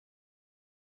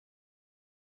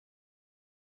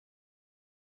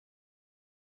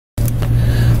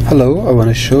Hello, I want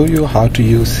to show you how to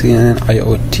use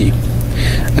Cnniot.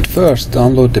 At first,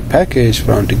 download the package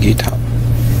from the GitHub.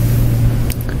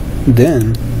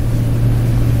 Then,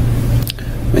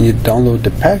 when you download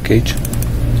the package,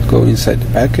 go inside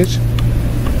the package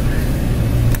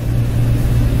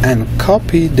and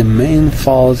copy the main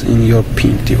files in your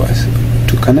PYNQ device.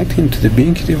 To connect into the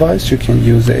PYNQ device, you can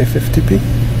use the FTP.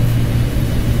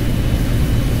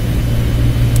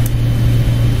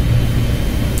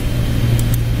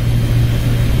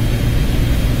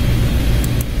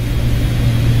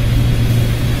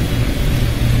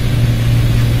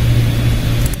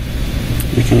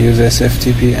 You can use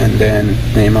SFTP and then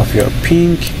name of your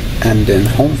PYNQ and then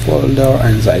home folder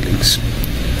and Xilinx.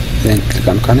 Then click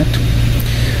on connect.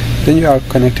 Then you are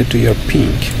connected to your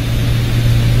PYNQ.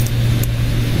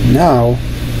 Now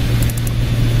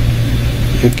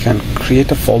you can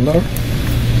create a folder.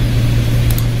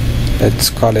 Let's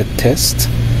call it test.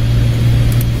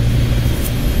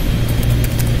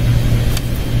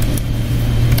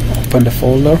 Open the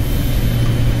folder.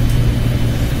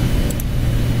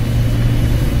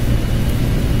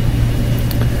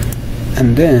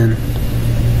 And then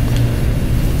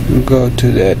go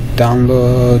to the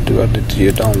download. Where did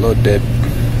you download the?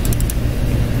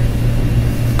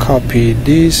 Copy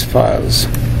these files,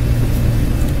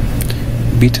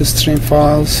 beta stream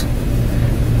files,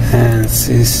 and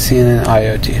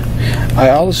Cnniot.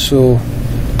 I also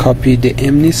copy the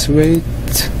MNIST weight,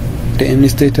 the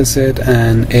MNIST dataset,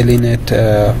 and Cnniot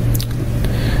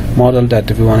model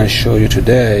that we want to show you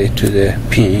today to the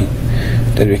PYNQ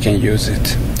that we can use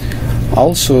it.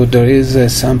 Also, there is a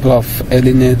sample of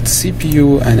Cnniot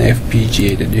CPU and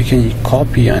FPGA that you can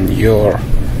copy on your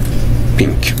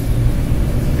PYNQ.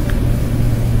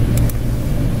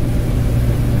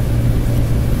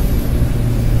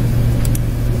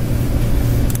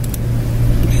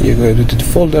 You go to the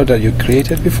folder that you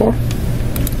created before,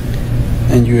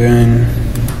 and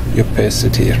you paste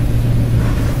it here.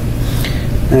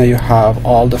 Now you have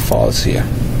all the files here.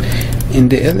 In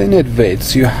the Cnniot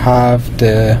weights, you have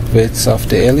the weights of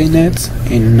the Cnniot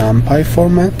in NumPy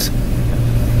format,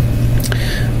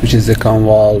 which is the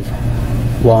convolve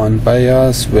 1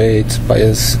 bias, weight,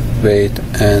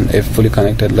 and a fully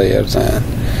connected layers and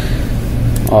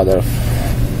other.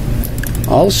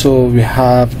 Also, we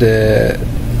have the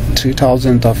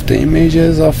 3000 of the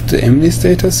images of the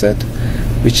MNIST dataset,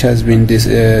 which has been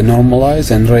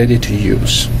normalized and ready to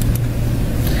use.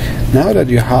 Now that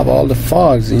you have all the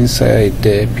files inside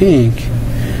the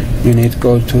PYNQ, you need to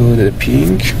go to the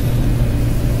PYNQ.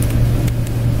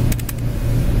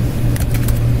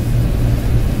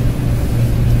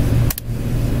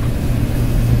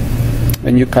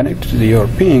 When you connect to your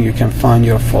PYNQ, you can find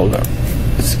your folder.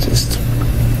 Let's test.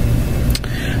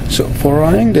 So for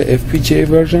running the FPGA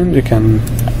version, you can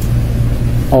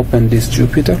open this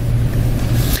Jupyter.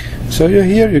 So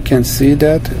here you can see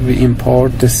that we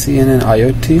import the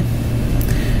Cnniot,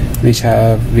 which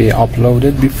we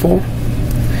uploaded before.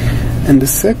 And the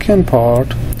second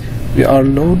part, we are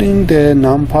loading the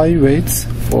NumPy weights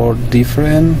for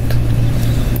different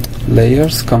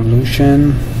layers,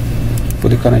 convolution,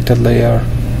 fully connected layer,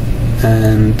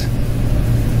 and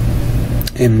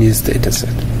MNIST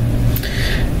dataset.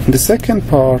 In the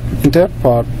third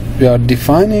part, we are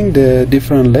defining the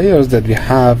different layers that we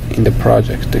have in the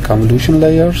project. The convolution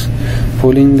layers,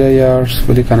 pooling layers,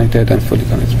 fully connected and fully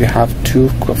connected. We have 2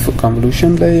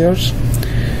 convolution layers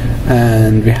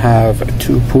and we have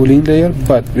 2 pooling layers,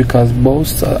 but because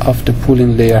both of the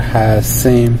pooling layer has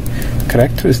same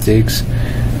characteristics,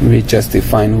 we just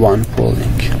define 1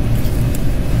 pooling.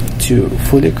 2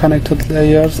 fully connected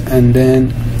layers, and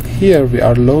then here we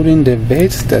are loading the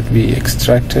weights that we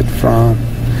extracted from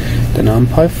the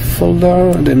NumPy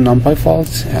folder, the NumPy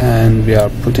files, and we are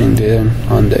putting them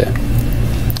on the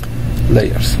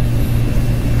layers.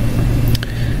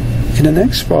 In the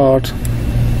next part,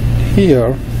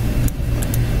 here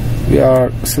we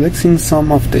are selecting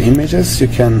some of the images. You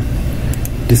can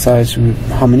decide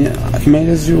how many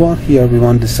images you want. Here we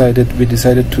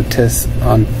decided to test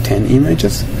on 10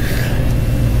 images.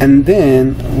 And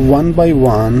then one by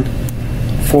one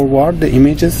forward the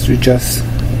images. You just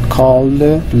call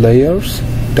the layers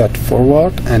dot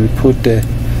forward and put the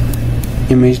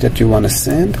image that you want to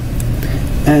send,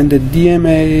 and the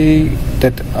DMA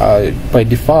that by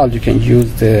default you can use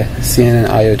the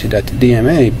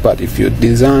Cnniot.dma, but if you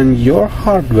design your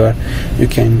hardware you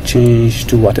can change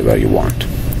to whatever you want.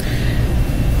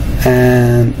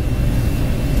 And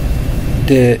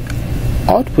the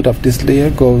output of this layer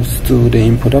goes to the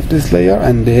input of this layer,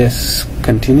 and this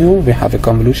continue. We have a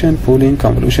convolution, pooling,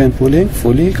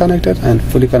 fully connected, and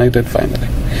fully connected finally.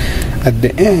 At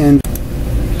the end,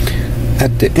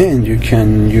 at the end you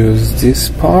can use this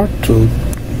part to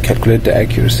calculate the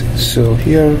accuracy. So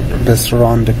here let's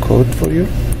run the code for you.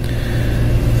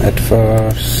 At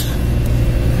first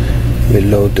we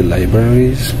load the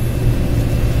libraries,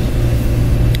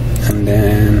 and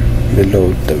then we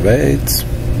load the weights.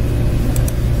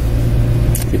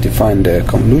 We define the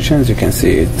convolutions. You can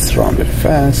see it's run very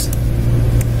fast,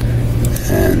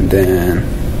 and then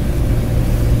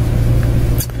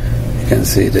you can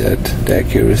see that the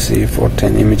accuracy for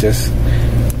 10 images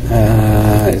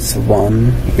is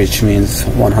 1, which means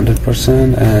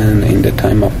 100%, and in the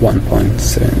time of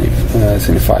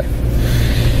 1.75.